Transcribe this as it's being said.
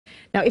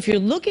Now, if you're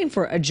looking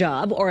for a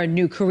job or a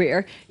new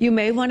career, you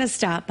may want to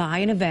stop by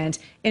an event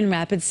in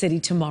Rapid City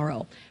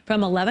tomorrow.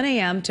 From 11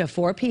 a.m. to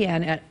 4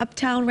 p.m. at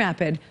Uptown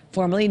Rapid,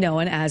 formerly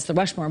known as the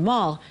Rushmore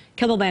Mall,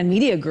 KELOLAND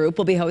Media Group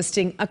will be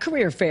hosting a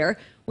career fair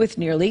with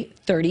nearly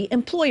 30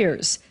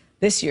 employers.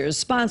 This year's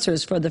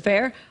sponsors for the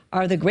fair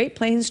are the Great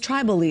Plains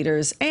tribal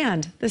leaders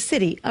and the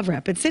city of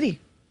Rapid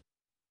City.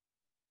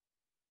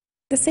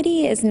 The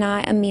city is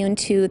not immune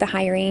to the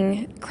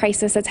hiring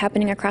crisis that's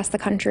happening across the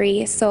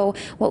country. So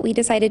what we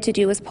decided to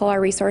do was pull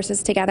our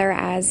resources together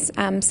as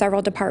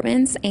several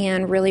departments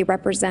and really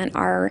represent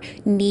our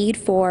need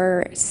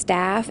for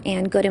staff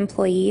and good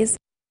employees.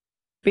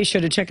 Be sure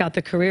to check out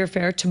the career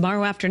fair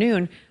tomorrow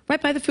afternoon right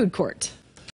by the food court.